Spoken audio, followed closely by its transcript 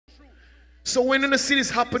So when you see this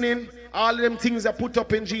happening, all of them things are put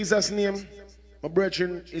up in Jesus' name, my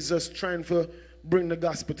brethren is just trying to bring the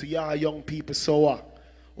gospel to y'all young people. So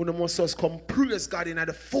we must just come praise God in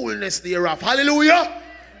the fullness thereof. Hallelujah!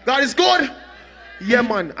 God is good. Yeah,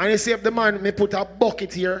 man. And you see if the man may put a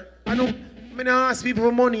bucket here. I know, I ask people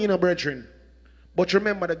for money, brethren. But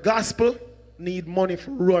remember, the gospel need money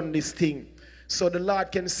to run this thing. So the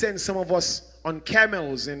Lord can send some of us on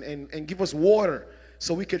camels and give us water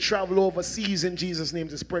so we could travel overseas in Jesus' name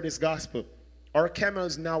to spread this gospel. Our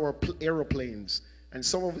camels now are aeroplanes. And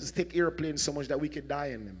some of us take airplanes so much that we could die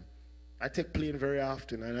in them. I take plane very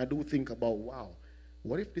often, and I do think about, wow,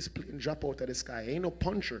 what if this plane drop out of the sky? Ain't no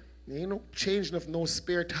puncher. Ain't no changing of no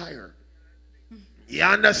spare tire. You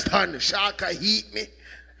understand? Shark heat me.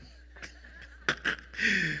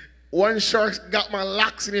 One shark got my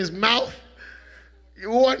locks in his mouth.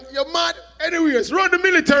 You're mad? Anyways, run the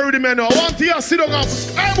military with the men now. I want to sit down and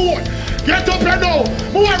hey boy, get up here now.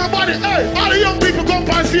 Move everybody. Hey, all the young people come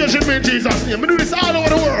on stage with me in Jesus' name. I do this all over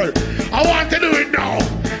the world. I want to do it now.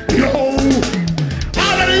 Yo,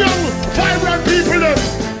 all of the young, vibrant people,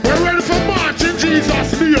 we're ready for march in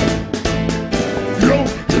Jesus' name. Yo,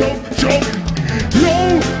 yo, yo, yo.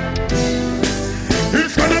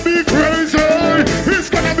 It's gonna be crazy. It's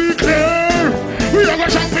gonna be clear. We are gonna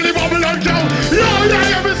jump in the bubble and jump. Yo,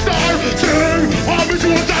 yeah, every star. Sing. All the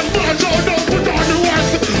shoes and march out. Don't put on the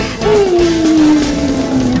west. Ooh,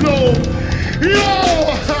 no. Yo.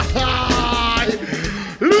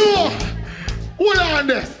 Look. Hold on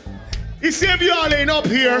there. You see if you all ain't up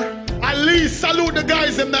here, at least salute the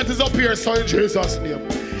guys them that is up here, so in Jesus' name.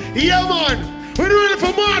 Yeah, man. We're ready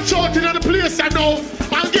for march out in the place I know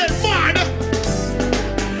and get mad.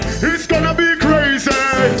 It's gonna be crazy.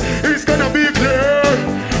 It's gonna be clear.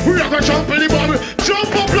 We are gonna jump in the bubble.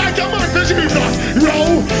 Jump up like a man to Jesus.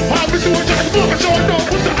 Yo, I'll be so just march out now.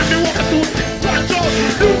 Put on the water suit. March out.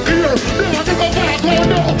 Look here. Never to go back. Oh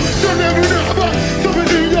no. So never. So we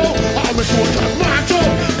do yo. I'll be so just march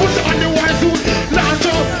out. Put on the white suit. Launch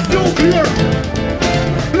out. Look here.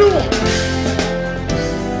 Look.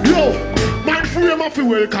 Yo. Frame of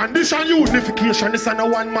well condition, unification. This is a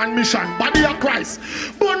one-man mission. Body of Christ.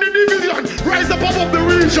 Born the division. Rise up above the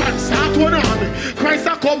region. Start one army. Christ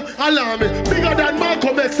a come, alarm me. Bigger than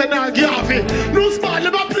Malcolm X and Al Garvey. No smart,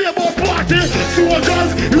 never play about party.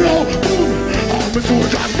 Soldiers, yo, boom. Army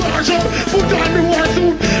soldiers, march up. Put on the war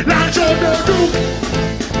suit. Launch out the duke.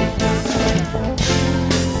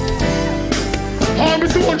 Army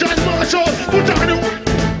soldiers, march up. Put on the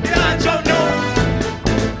launch out now.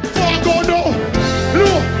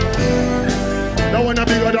 That one a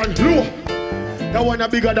bigger than Low. That one a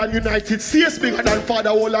bigger than United States, bigger than Father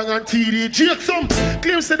Olang and TD Jake. Some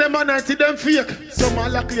claims to them are 90, them fake. Some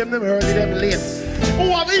all claim them early, them late.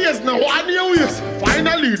 Who have ears now? One new ears.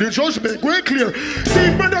 Finally, the judgment going clear.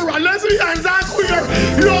 See, brother, lesbians are queer.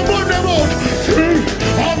 You don't burn them out. See,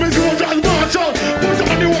 all my soldiers march out. Put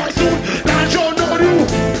on the war suit. Launch out now, you.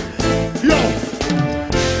 Yo.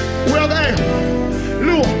 Well, hey.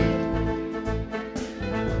 Low.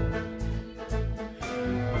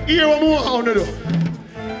 Here what more I wanna do.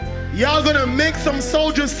 Y'all gonna make some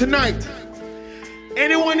soldiers tonight.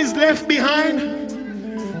 Anyone is left behind,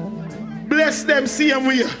 bless them, see them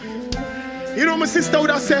with you. You know my sister would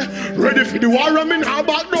have said, ready for the war, I mean, how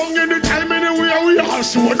about down in the time anywhere we all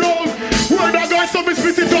show down. Where that guy some is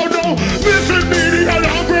spit it down now. Listen me, the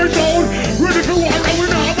alarm breaks down. Ready for war, I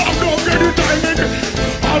mean, how about down in the time anywhere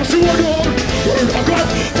I'll show down. Where that guy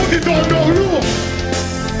put it down now, no.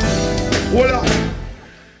 Hold on.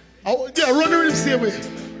 Yeah, run the same way.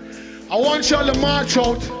 I want y'all to march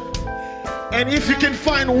out, and if you can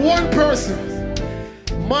find one person,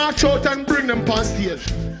 march out and bring them on stage.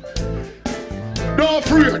 Don't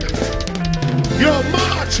afraid. Yo,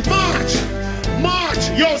 march, march, march.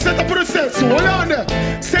 Yo, set up for yourself. So hold on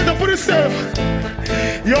there. Set up for yourself.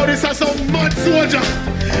 Yo, this is some mad soldier.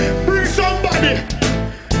 Bring somebody.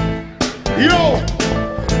 Yo,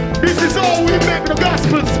 this is how we make the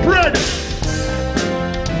gospel spread.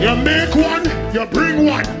 You make one, you bring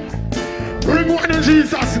one. Bring one in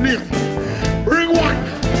Jesus' name. Bring one.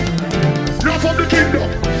 Not from the kingdom.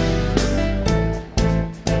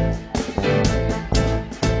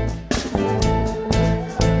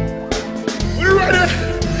 We ready?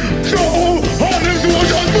 So, all these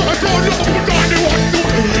soldiers march on now. Put on the one suit.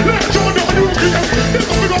 Let's on the nuclear. They're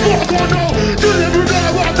coming to walk on now. Till every day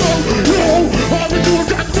walk down. Yo, all the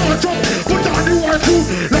soldiers march on. Put on the one suit.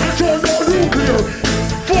 Let's on the nuclear.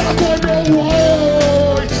 Fuck on the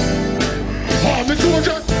wall. Army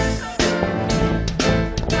soldiers.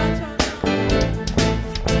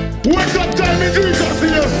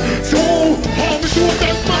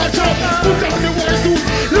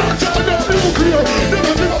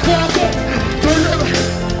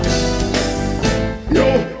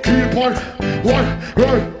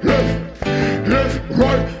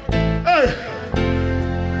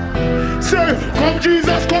 Say, come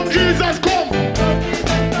Jesus, come Jesus, come.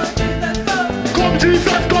 Come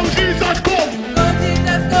Jesus, come Jesus, come.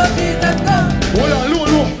 Hold on,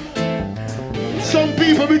 low. Some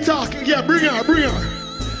people be talking. Yeah, bring her.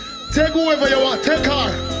 Take whoever you want, take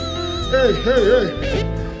her. Hey.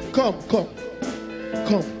 Come.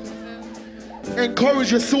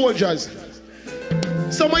 Encourage your soldiers.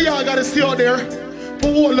 Some of y'all gotta stay out there for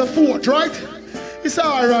all the fort, right? It's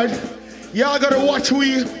alright. Y'all gotta watch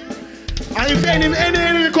we. And if any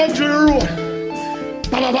enemy come to the road,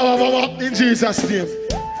 in Jesus' name.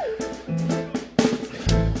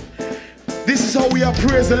 This is how we are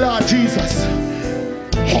praise the Lord Jesus.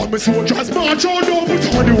 All my soldiers, march on, don't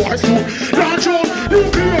put on the war suit. Launch out,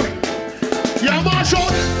 nuclear. Yeah, march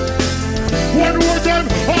out. One more time,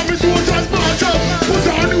 all my soldiers, march out. Put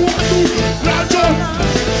on the war suit. Launch out.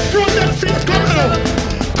 Front them feet, come now.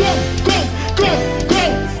 Go.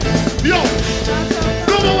 Yo.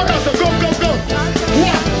 Come on, go.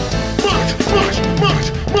 One. March.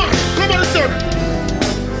 Come on, sir.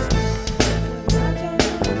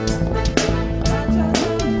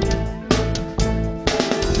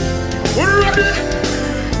 We're ready.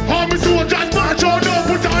 All my soldiers, march out. Don't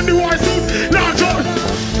put on the war suit. Launch out.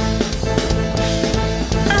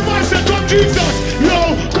 Everybody say, come Jesus. Yo,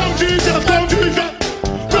 come Jesus.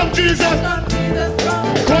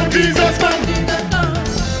 Come Jesus, come.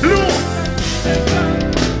 Look.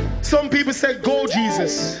 Some people say, go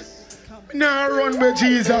Jesus. We not run with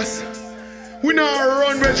Jesus. We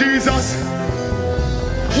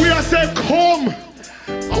are saying, come.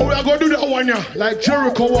 And we are going to do that one here, like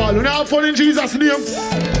Jericho wall. We not have fun in Jesus' name.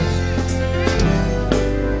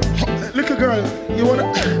 Look at girl. You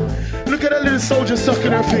wanna look at that little soldier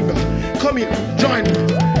sucking her finger. Come here, join me.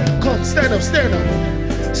 Come, stand up.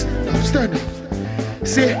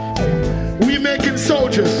 See, we making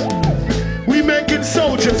soldiers. We making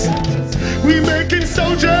soldiers.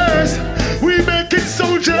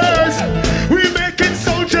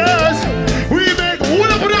 Hold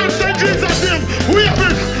up and down, say Jesus' name. We have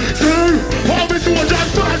it. All the soldiers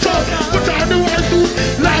march up. Put on the white suit.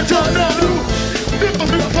 Launch up now.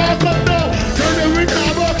 Fuck up now. Turn the wind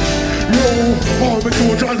up. Yo, all the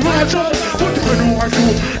soldiers march up. Put on the white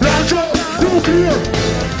suit. Launch up. Nuclear.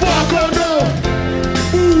 Fuck up now.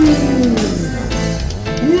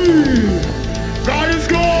 God is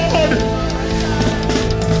good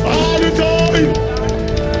all the time.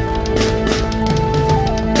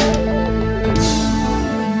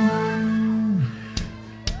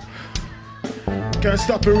 Can I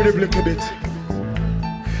stop and really blink a bit?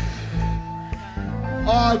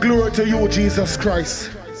 All glory to you, Jesus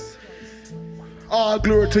Christ. All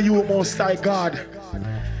glory to you, Most High God.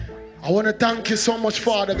 I want to thank you so much,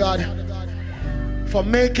 Father God, for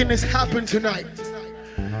making this happen tonight.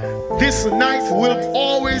 This night will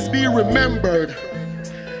always be remembered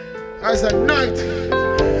as a night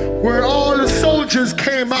where all the soldiers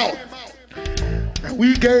came out and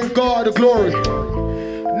we gave God the glory.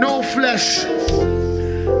 No flesh,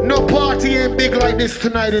 no party ain't big like this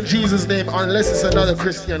tonight in Jesus' name, unless it's another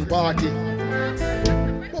Christian party.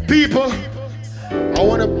 But people, I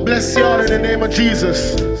want to bless y'all in the name of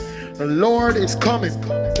Jesus. The Lord is coming.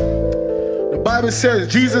 The Bible says,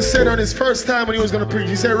 Jesus said on his first time when he was going to preach,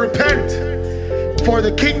 he said, repent, for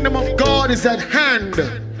the kingdom of God is at hand.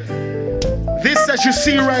 This that you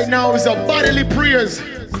see right now is a bodily prayers.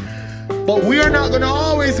 But we are not going to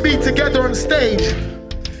always be together on stage.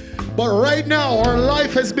 But right now, our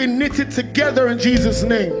life has been knitted together in Jesus'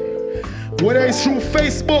 name. Whether it's through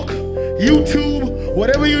Facebook, YouTube,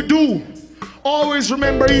 whatever you do, always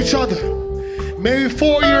remember each other. Maybe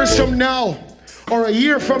 4 years from now, or a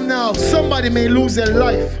year from now, somebody may lose their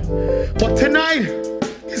life. But tonight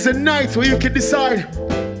is a night where you can decide,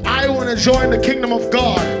 I want to join the kingdom of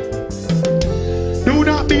God. Do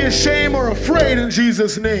not be ashamed or afraid in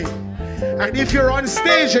Jesus' name. And if you're on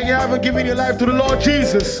stage and you haven't given your life to the Lord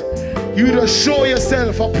Jesus, you just show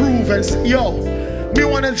yourself approved and say, yo, me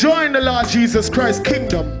want to join the Lord Jesus Christ's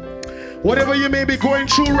kingdom. Whatever you may be going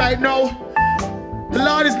through right now, the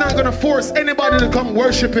Lord is not going to force anybody to come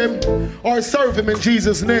worship him or serve him in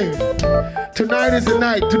Jesus' name. Tonight is the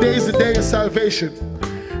night. Today is the day of salvation.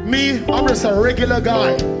 Me, I'm just a regular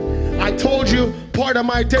guy. I told you part of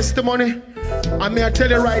my testimony. I may tell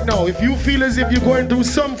you right now, if you feel as if you're going through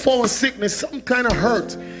some form of sickness, some kind of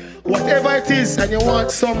hurt, whatever it is, and you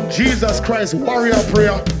want some Jesus Christ warrior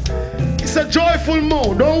prayer, it's a joyful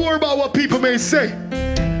mode. Don't worry about what people may say.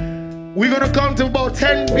 We're going to come to about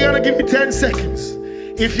 10. We're going to give you 10 seconds.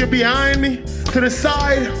 If you're behind me, to the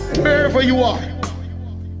side, wherever you are,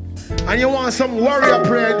 and you want some warrior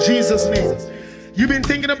prayer in Jesus' name, you've been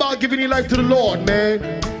thinking about giving your life to the Lord, man,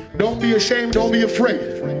 Don't be ashamed, don't be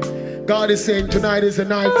afraid. God is saying tonight is the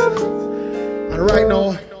night. And right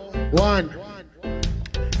now, 1,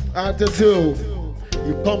 after 2,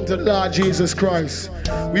 you come to the Lord Jesus Christ.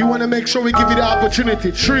 We want to make sure we give you the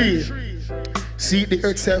opportunity. 3, see the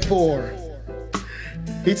earth said 4.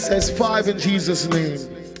 It says 5 in Jesus' name.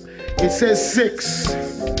 It says 6.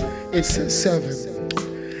 It says 7.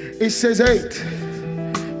 It says 8.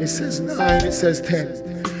 It says 9. It says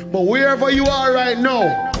 10. But wherever you are right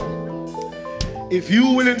now, if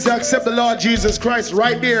you're willing to accept the Lord Jesus Christ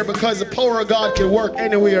right there, because the power of God can work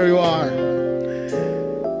anywhere you are.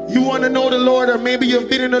 You want to know the Lord, or maybe you've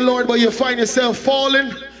been in the Lord but you find yourself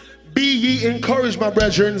falling, be ye encouraged, my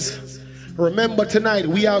brethren. Remember tonight,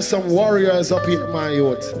 we have some warriors up here, my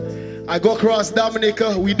youth. I go across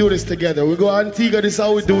Dominica, we do this together. We go Antigua, this is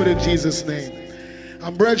how we do it in Jesus' name.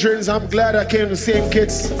 And brethren, I'm glad I came to St.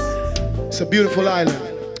 Kitts. It's a beautiful island.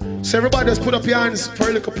 So everybody just put up your hands for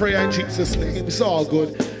a little prayer in Jesus' name. It's all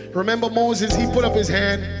good. Remember Moses, he put up his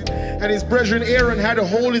hand, and his brethren Aaron had to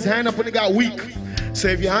hold his hand up when it got weak. So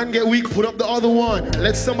if your hand get weak, put up the other one.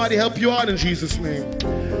 Let somebody help you out in Jesus' name.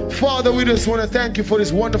 Father, we just want to thank you for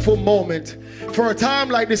this wonderful moment, for a time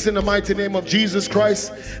like this in the mighty name of Jesus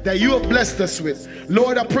Christ that you have blessed us with.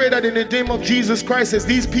 Lord, I pray that in the name of Jesus Christ, as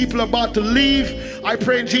these people are about to leave, I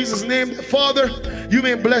pray in Jesus' name, Father, you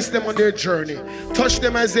may bless them on their journey. Touch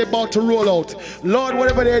them as they're about to roll out. Lord,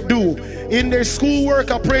 whatever they do, in their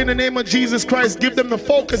schoolwork, I pray in the name of Jesus Christ, give them the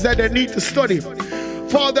focus that they need to study.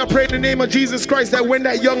 Father, I pray in the name of Jesus Christ that when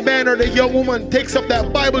that young man or the young woman takes up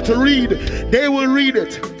that Bible to read, they will read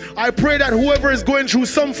it. I pray that whoever is going through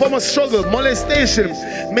some form of struggle, molestation,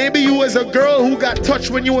 maybe you as a girl who got touched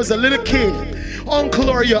when you was a little kid, uncle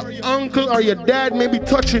or your dad may be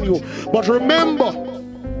touching you, but remember,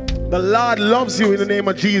 the Lord loves you in the name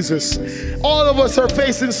of Jesus. All of us are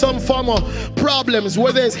facing some form of problems,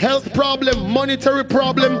 whether it's health problem, monetary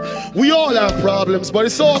problem. We all have problems, but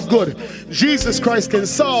it's all good. Jesus Christ can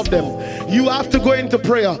solve them. You have to go into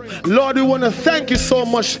prayer. Lord, we want to thank you so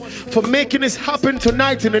much for making this happen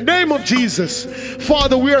tonight in the name of Jesus.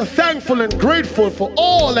 Father, we are thankful and grateful for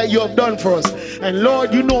all that you have done for us. And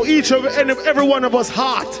Lord, you know each and every one of us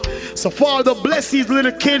heart. So Father, bless these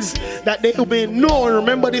little kids that they may know and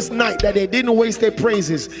remember this night that they didn't waste their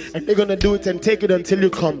praises, and they're gonna do it and take it until you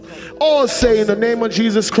come. All say in the name of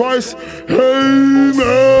Jesus Christ, amen.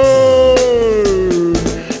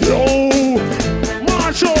 Yo,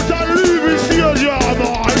 march out and leave it here, yeah,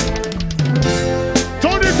 man.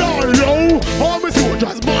 Turn it on, yo. All my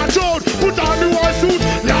soldiers march out, put on the white suit,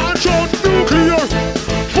 launch out nuclear.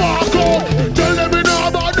 Fuck up, tell them we know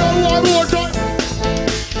about the war more time.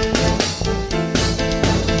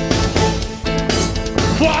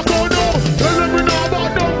 Fuck up.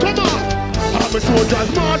 My soldiers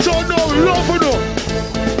march on now, love for now.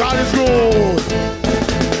 God is good.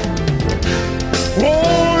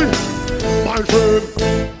 Boy, man,